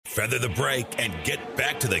feather the brake, and get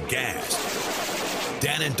back to the gas.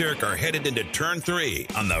 Dan and Dirk are headed into turn 3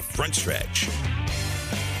 on the front stretch.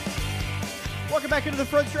 Welcome back into the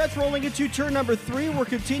front stretch, rolling into turn number 3. We're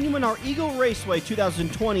continuing our Eagle Raceway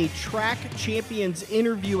 2020 Track Champions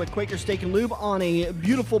interview at Quaker Steak and Lube on a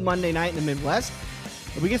beautiful Monday night in the Midwest.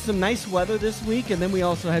 We get some nice weather this week, and then we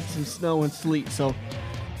also had some snow and sleet. So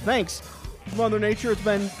thanks, Mother Nature. It's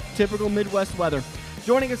been typical Midwest weather.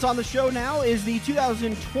 Joining us on the show now is the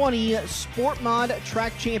 2020 Sport Mod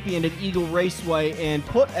Track Champion at Eagle Raceway and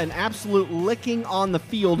put an absolute licking on the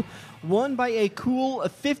field. Won by a cool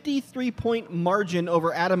 53-point margin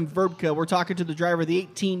over Adam Verbka. We're talking to the driver of the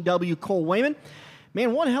 18W, Cole Wayman.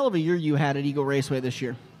 Man, one hell of a year you had at Eagle Raceway this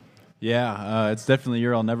year. Yeah, it's definitely a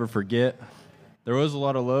year I'll never forget. There was a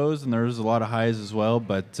lot of lows and there was a lot of highs as well,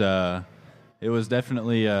 but it was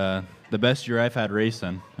definitely the best year I've had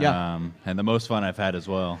racing, and the most fun I've had as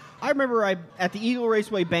well. I remember at the Eagle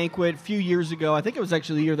Raceway banquet a few years ago, I think it was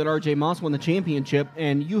actually the year that R.J. Moss won the championship,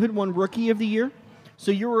 and you had won Rookie of the Year.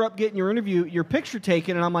 So you were up getting your picture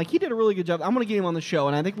taken, and I'm like, he did a really good job. I'm going to get him on the show,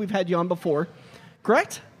 and I think we've had you on before.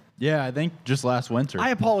 Correct? Yeah, I think just last winter. I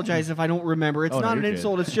apologize if I don't remember. It's not an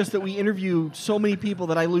insult. It's just that we interview so many people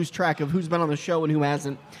that I lose track of who's been on the show and who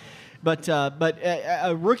hasn't. But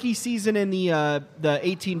a rookie season in the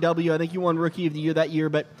 18W, I think you won Rookie of the Year that year.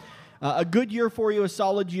 But a good year for you, a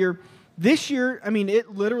solid year. This year, I mean, it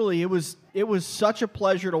was such a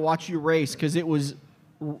pleasure to watch you race because it was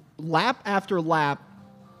lap after lap.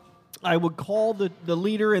 I would call the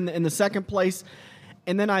leader in the second place,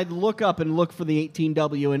 and then I'd look up and look for the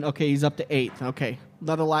 18W, and okay, he's up to 8th. Okay,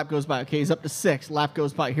 another lap goes by. Okay, he's up to 6th. Lap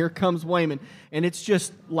goes by. Here comes Wayman, and it's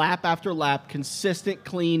just lap after lap, consistent,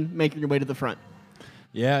 clean, making your way to the front.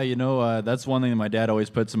 Yeah, that's one thing that my dad always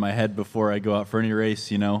puts in my head before I go out for any race.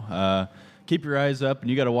 Keep your eyes up, and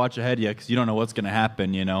you got to watch ahead of you because you don't know what's going to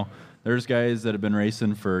happen. There's guys that have been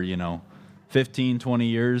racing for 15, 20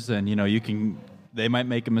 years, and they might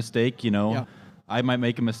make a mistake. Yeah. I might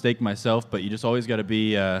make a mistake myself, but you just always got to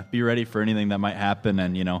be ready for anything that might happen.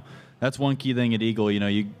 And that's one key thing at Eagle.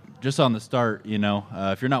 You just on the start.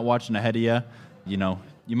 If you're not watching ahead of you,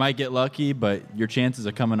 you might get lucky, but your chances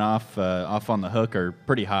of coming off on the hook are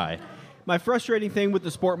pretty high. My frustrating thing with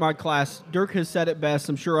the Sport Mod class, Dirk has said it best.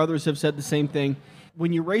 I'm sure others have said the same thing.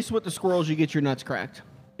 When you race with the squirrels, you get your nuts cracked,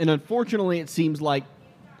 and unfortunately, it seems like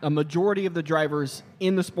a majority of the drivers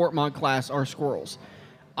in the Sport Mod class are squirrels.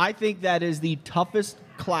 I think that is the toughest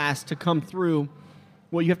class to come through.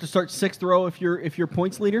 Well, you have to start 6th row if you're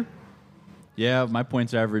points leader? Yeah, my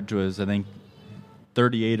points average was, I think,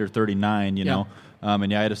 38 or 39, and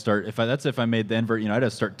I had to start, if I made the invert, I had to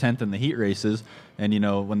start 10th in the heat races, and,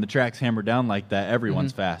 when the track's hammered down like that,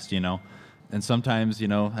 everyone's fast, and sometimes,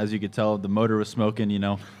 as you could tell, the motor was smoking,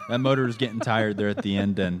 that motor was getting tired there at the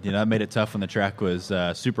end, and, that made it tough when the track was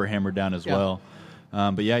super hammered down as well.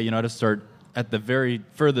 But yeah, I had to start at the very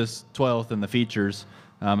furthest 12th in the features,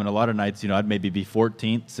 and a lot of nights, I'd maybe be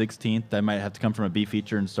 14th, 16th. I might have to come from a B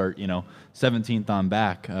feature and start, 17th on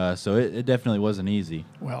back. So it definitely wasn't easy.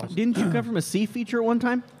 Well, didn't you come from a C feature at one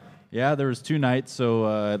time? Yeah, there was 2 nights. So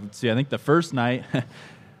let's see. I think the first night,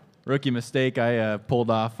 rookie mistake, I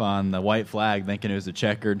pulled off on the white flag, thinking it was a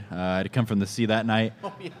checkered. I had to come from the C that night.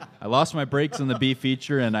 Oh, yeah. I lost my brakes in the B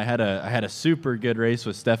feature, and I had a super good race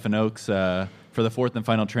with Stephen Oakes for the 4th and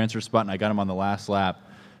final transfer spot, and I got him on the last lap.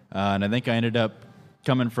 And I think I ended up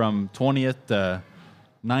coming from 20th to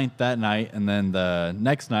 9th that night, and then the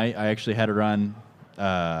next night I actually had to run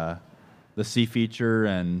the C feature,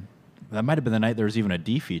 and that might have been the night there was even a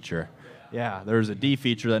D feature. Yeah, there was a D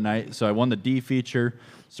feature that night, so I won the D feature,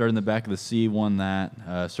 started in the back of the C, won that,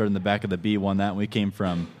 started in the back of the B, won that, and we came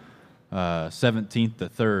from 17th to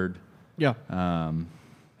 3rd. Yeah.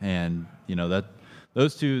 And,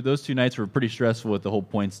 Those two nights were pretty stressful with the whole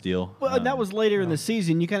points deal. Well, that was later in the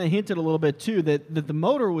season. You kind of hinted a little bit, too, that the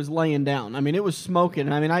motor was laying down. I mean, it was smoking.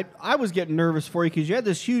 I mean, I was getting nervous for you because you had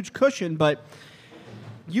this huge cushion, but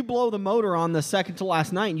you blow the motor on the second to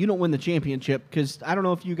last night, and you don't win the championship because I don't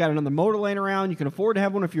know if you got another motor laying around. You can afford to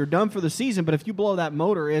have one if you're done for the season, but if you blow that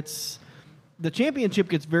motor, the championship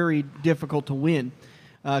gets very difficult to win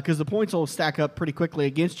because the points will stack up pretty quickly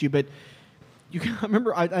against you, but I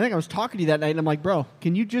remember, I think I was talking to you that night, and I'm like, bro,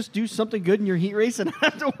 can you just do something good in your heat race and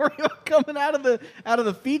not have to worry about coming out of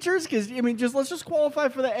the features? Because, let's just qualify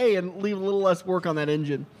for the A and leave a little less work on that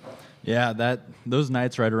engine. Yeah, those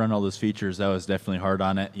nights where I had to run all those features, that was definitely hard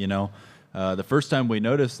on it, The first time we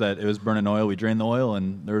noticed that it was burning oil, we drained the oil,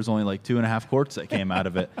 and there was only like 2.5 quarts that came out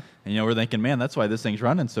of it. And, we're thinking, man, that's why this thing's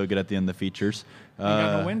running so good at the end of the features. You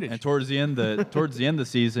got no windage. And towards the end of the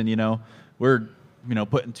season, we're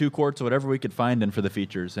putting 2 quarts or whatever we could find in for the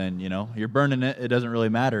features, and you're burning it. It doesn't really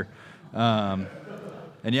matter.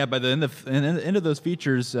 And yeah, by the end of those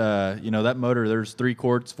features, that motor, there's 3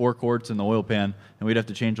 quarts, 4 quarts in the oil pan, and we'd have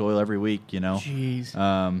to change oil every week.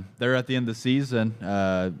 Jeez. There at the end of the season,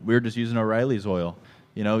 we were just using O'Reilly's oil.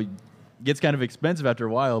 It gets kind of expensive after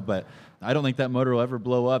a while, but I don't think that motor will ever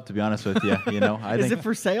blow up, to be honest with you. Is it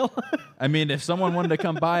for sale? I mean, if someone wanted to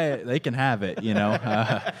come buy it, they can have it.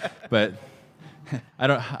 But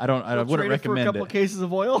I wouldn't recommend it. For a couple of cases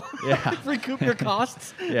of oil. Yeah. Recoup your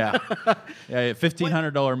costs. Yeah. Yeah.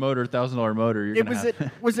 $1,500 motor, $1,000 motor.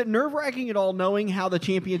 Was it nerve-wracking at all knowing how the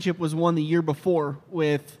championship was won the year before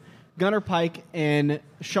with Gunnar Pike and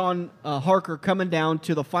Sean Harker coming down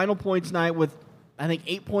to the final points night with, I think,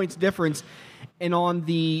 8 points difference, and on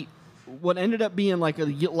what ended up being like a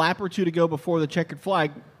lap or two to go before the checkered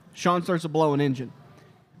flag, Sean starts to blow an engine.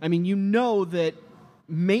 I mean, that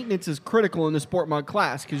maintenance is critical in the sport mod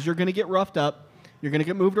class because you're going to get roughed up, you're going to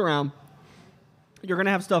get moved around, you're going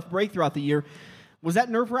to have stuff break throughout the year. Was that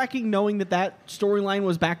nerve-wracking knowing that storyline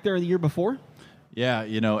was back there the year before? Yeah,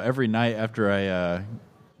 every night after I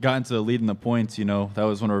got into the lead in the points, that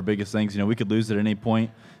was one of our biggest things. We could lose at any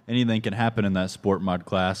point. Anything can happen in that sport mod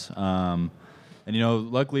class. And,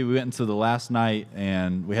 luckily we went into the last night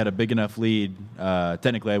and we had a big enough lead.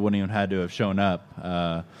 Technically, I wouldn't even had to have shown up.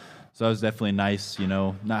 So that was definitely nice,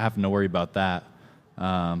 not having to worry about that.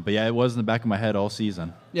 But, yeah, it was in the back of my head all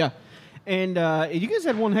season. Yeah. And you guys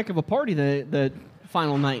had one heck of a party the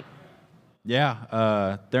final night.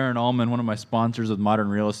 Yeah. Darren Allman, one of my sponsors with Modern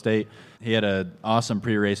Real Estate, he had an awesome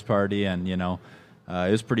pre-race party, and, it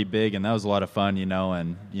was pretty big, and that was a lot of fun,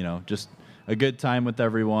 and, just a good time with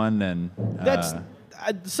everyone. And that's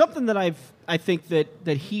something that I think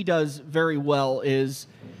that he does very well is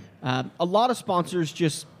a lot of sponsors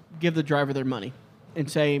just give the driver their money and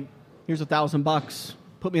say, here's $1,000,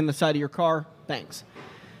 put me on the side of your car, thanks.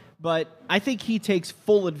 But I think he takes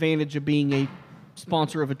full advantage of being a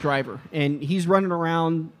sponsor of a driver, and he's running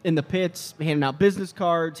around in the pits handing out business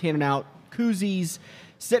cards, handing out koozies,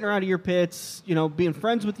 sitting around your pits, being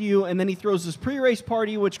friends with you, and then he throws this pre-race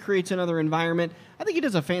party, which creates another environment. I think he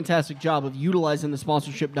does a fantastic job of utilizing the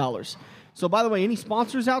sponsorship dollars. So, by the way, any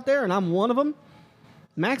sponsors out there, and I'm one of them,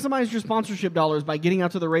 maximize your sponsorship dollars by getting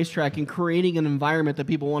out to the racetrack and creating an environment that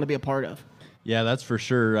people want to be a part of. Yeah, that's for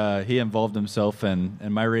sure. He involved himself in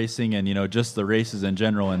my racing and, just the races in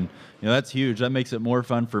general. And, that's huge. That makes it more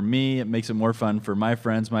fun for me. It makes it more fun for my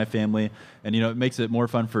friends, my family. And, it makes it more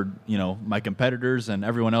fun for, my competitors and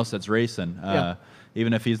everyone else that's racing. Yeah.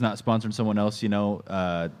 Even if he's not sponsoring someone else,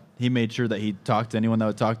 he made sure that he talked to anyone that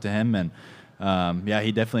would talk to him. And,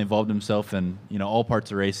 he definitely involved himself in, all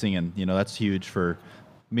parts of racing. And, that's huge for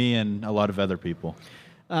me and a lot of other people.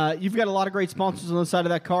 You've got a lot of great sponsors on the side of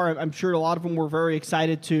that car. I'm sure a lot of them were very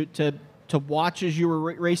excited to watch as you were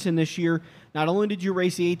racing this year. Not only did you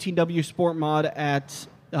race the 18W Sport Mod at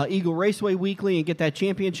Eagle Raceway Weekly and get that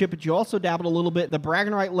championship, but you also dabbled a little bit in the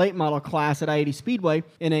Braggin Right late model class at I-80 Speedway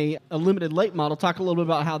in a limited late model. Talk a little bit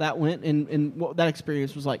about how that went and what that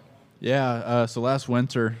experience was like. Yeah, so last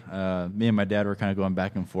winter, me and my dad were kind of going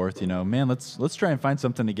back and forth. Man, let's try and find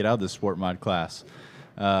something to get out of this sport mod class.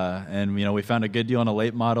 And we found a good deal on a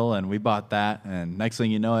late model, and we bought that. And next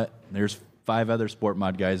thing you know it, there's 5 other sport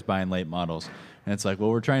mod guys buying late models. And it's like, well,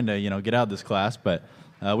 we're trying to get out of this class, but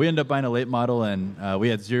we ended up buying a late model, and we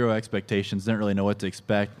had zero expectations. Didn't really know what to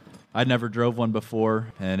expect. I'd never drove one before,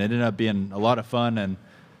 and it ended up being a lot of fun, and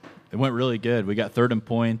it went really good. We got 3rd in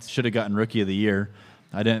points. Should have gotten Rookie of the Year.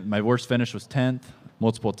 My worst finish was 10th.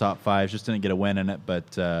 Multiple top 5s. Just didn't get a win in it,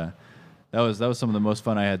 but. That was some of the most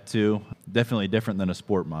fun I had, too. Definitely different than a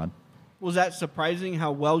sport mod. Was that surprising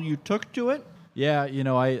how well you took to it? Yeah,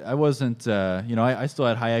 I wasn't, I still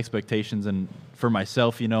had high expectations and for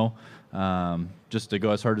myself, just to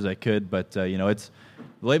go as hard as I could. But, it's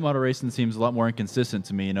late model racing seems a lot more inconsistent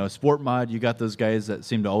to me. Sport mod, you got those guys that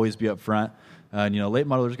seem to always be up front. Late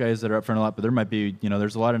model, there's guys that are up front a lot, but there might be,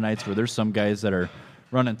 there's a lot of nights where there's some guys that are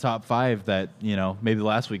running top 5 that, maybe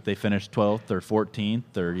last week they finished 12th or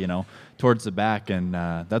 14th or, towards the back. And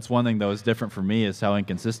that's one thing that was different for me is how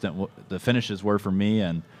inconsistent the finishes were for me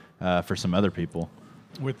and for some other people.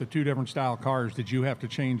 With the 2 different style cars, did you have to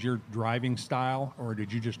change your driving style, or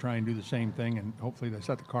did you just try and do the same thing and hopefully they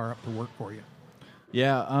set the car up to work for you?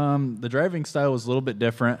 Yeah, the driving style was a little bit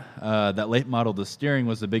different. That late model, the steering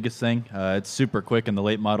was the biggest thing. It's super quick in the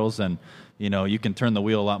late models, and you can turn the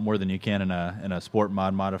wheel a lot more than you can in a sport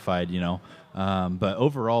mod modified. But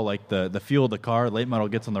overall, like the feel of the car, late model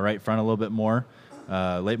gets on the right front a little bit more.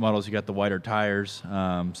 Late models, you got the wider tires.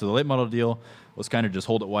 So the late model deal was kind of just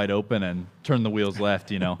hold it wide open and turn the wheels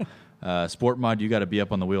left. Sport mod, you got to be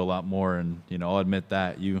up on the wheel a lot more, and I'll admit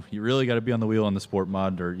that you really got to be on the wheel in the sport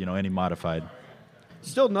mod or any modified.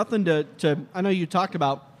 Still nothing to. I know you talked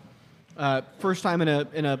about first time in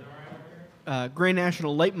a Grand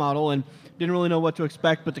National late model and didn't really know what to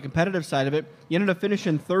expect, but the competitive side of it, you ended up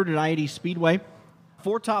finishing third at I-80 Speedway.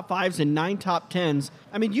 4 top 5s and 9 top 10s.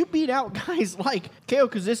 I mean, you beat out guys like K.O.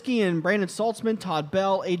 Koziski and Brandon Saltzman, Todd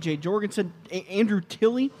Bell, A.J. Jorgensen, Andrew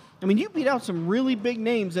Tilley. I mean, you beat out some really big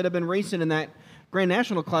names that have been racing in that Grand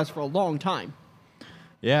National class for a long time.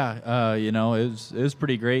 Yeah, it was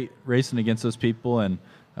pretty great racing against those people, and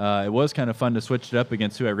it was kind of fun to switch it up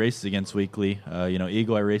against who I raced against weekly.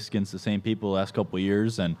 Eagle, I raced against the same people the last couple of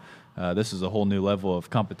years, and this is a whole new level of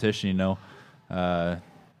competition.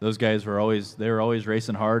 Those guys were always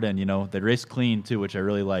racing hard, and they'd race clean too, which I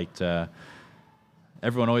really liked.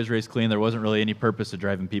 Everyone always raced clean. There wasn't really any purpose of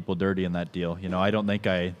driving people dirty in that deal. I think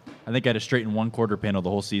I had to straighten 1 quarter panel the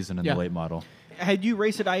whole season in the late model. Had you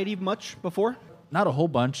raced at I-80 much before? Not a whole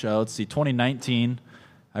bunch. Let's see, 2019,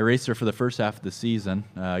 I raced there for the first half of the season.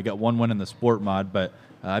 I got 1 win in the sport mod, but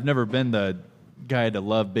I've never been the guy to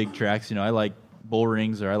love big tracks. I like bull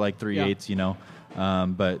rings or I like 3/8.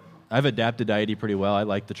 But I've adapted to I-80 pretty well. I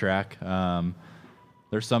like the track.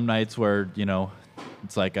 There's some nights where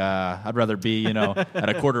it's like I'd rather be at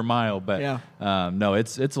a quarter mile, but no,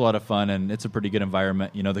 it's a lot of fun and it's a pretty good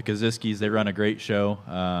environment. The Koziskis, they run a great show,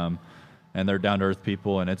 and they're down to earth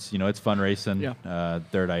people, and it's fun racing there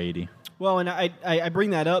at I-80. Well, and I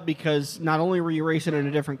bring that up because not only were you racing in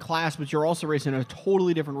a different class, but you're also racing at a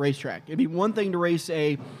totally different racetrack. It'd be one thing to race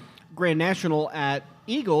a Grand National at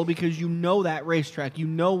Eagle because that racetrack. You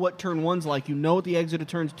know what turn 1's like. You know what the exit of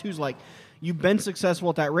turns 2's like. You've been successful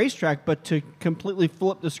at that racetrack, but to completely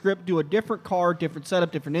flip the script, do a different car, different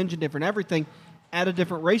setup, different engine, different everything, at a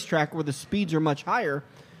different racetrack where the speeds are much higher,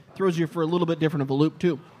 throws you for a little bit different of a loop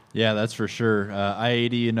too. Yeah, that's for sure.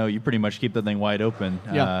 I-80, you pretty much keep the thing wide open,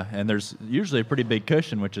 and there's usually a pretty big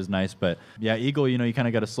cushion, which is nice. But Eagle, you kind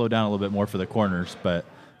of got to slow down a little bit more for the corners. But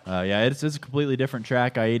it's a completely different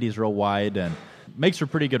track. I-80 is real wide and makes for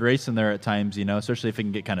pretty good racing there at times, especially if it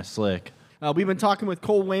can get kind of slick. We've been talking with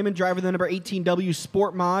Cole Wayman, driver of the number 18W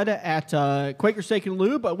Sport Mod at Quaker Steak and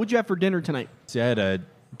Lube. What'd you have for dinner tonight? See, I had a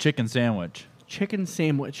chicken sandwich. Chicken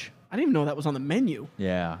sandwich. I didn't even know that was on the menu.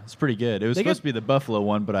 Yeah, it's pretty good. It was supposed to be the buffalo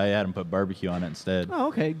one, but I had them put barbecue on it instead. Oh,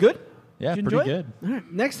 okay. Good? Yeah, pretty good. All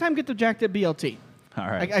right. Next time, get the Jacked Up BLT. All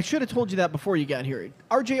right. I should have told you that before you got here.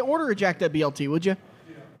 RJ, order a Jacked Up BLT, would you?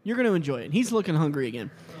 Yeah. You're going to enjoy it. He's looking hungry again.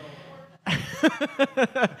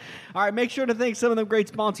 All right, make sure to thank some of them great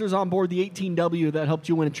sponsors on board the 18W that helped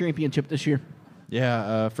you win a championship this year.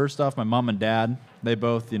 Yeah, first off, my mom and dad, they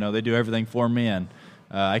both, they do everything for me, and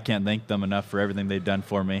I can't thank them enough for everything they've done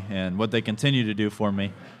for me and what they continue to do for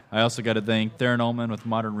me. I also got to thank Theron Ullman with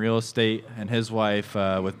Modern Real Estate and his wife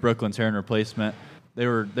with Brooklyn's Hair and Replacement. They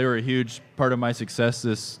were a huge part of my success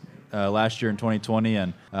this last year in 2020,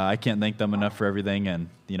 and I can't thank them enough for everything. And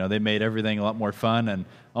they made everything a lot more fun and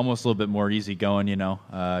almost a little bit more easygoing.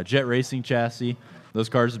 Jet Racing Chassis, those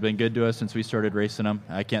cars have been good to us since we started racing them.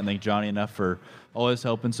 I can't thank Johnny enough for all his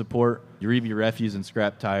help and support. Uribe Refuse and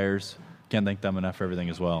Scrap Tires, can't thank them enough for everything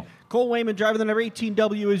as well. Cole Wayman, driver of the number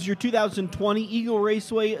 18W, is your 2020 Eagle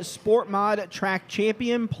Raceway Sport Mod Track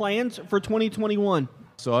Champion. Plans for 2021?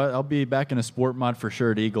 So I'll be back in a sport mod for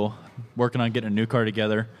sure at Eagle, working on getting a new car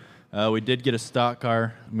together. We did get a stock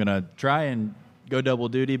car. I'm going to try and go double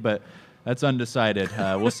duty, but that's undecided.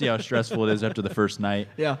 We'll see how stressful it is after the first night.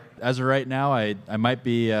 Yeah. As of right now, I might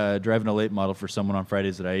be driving a late model for someone on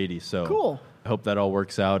Fridays at I-80. So cool. I hope that all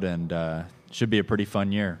works out, and should be a pretty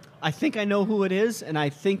fun year. I think I know who it is, and I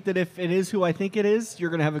think that if it is who I think it is, you're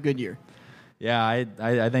going to have a good year. Yeah,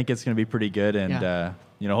 I think it's going to be pretty good, and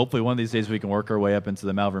hopefully one of these days we can work our way up into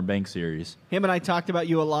the Malvern Bank Series. Him and I talked about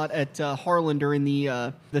you a lot at Harlan during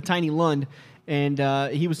the Tiny Lund,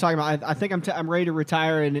 and he was talking about, I think I'm ready to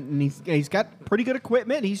retire, and he's got pretty good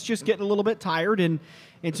equipment. He's just getting a little bit tired, and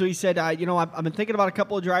so he said, I've been thinking about a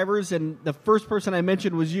couple of drivers, and the first person I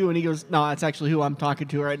mentioned was you, and he goes, no, that's actually who I'm talking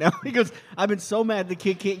to right now. He goes, I've been so mad the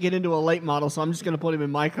kid can't get into a late model, so I'm just going to put him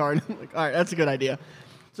in my car. And I'm like, all right, that's a good idea.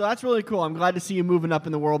 So that's really cool. I'm glad to see you moving up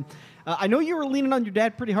in the world. I know you were leaning on your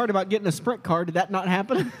dad pretty hard about getting a sprint car. Did that not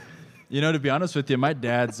happen? To be honest with you, my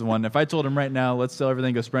dad's the one. If I told him right now, let's sell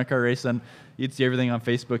everything, go sprint car racing, he'd see everything on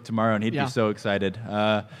Facebook tomorrow, and he'd be so excited.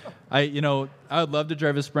 I would love to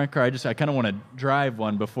drive a sprint car. I kind of want to drive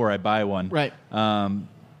one before I buy one. Right.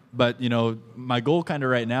 But my goal kind of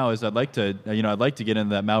right now is I'd like to get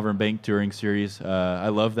into that Malvern Bank Touring Series. I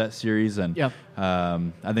love that series, and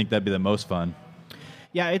I think that'd be the most fun.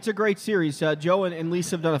 Yeah, it's a great series. Joe and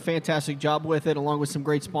Lisa have done a fantastic job with it, along with some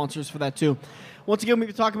great sponsors for that, too. Once again, we've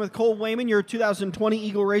been talking with Cole Wayman, your 2020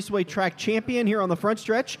 Eagle Raceway track champion here on the front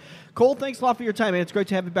stretch. Cole, thanks a lot for your time, man. It's great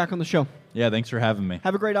to have you back on the show. Yeah, thanks for having me.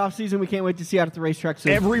 Have a great offseason. We can't wait to see you out at the racetrack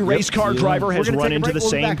soon. Every race car driver has run into the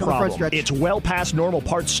same problem. The it's well past normal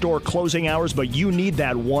parts store closing hours, but you need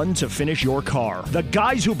that one to finish your car. The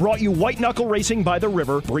guys who brought you White Knuckle Racing by the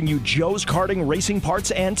River bring you Joe's Karting Racing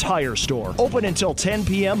Parts and Tire Store. Open until 10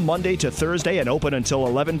 p.m. Monday to Thursday and open until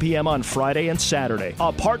 11 p.m. on Friday and Saturday.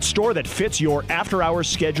 A parts store that fits your after-hours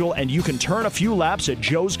schedule, and you can turn a few laps at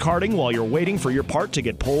Joe's Karting while you're waiting for your part to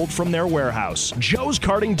get pulled from their warehouse.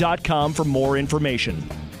 joeskarting.com for more information.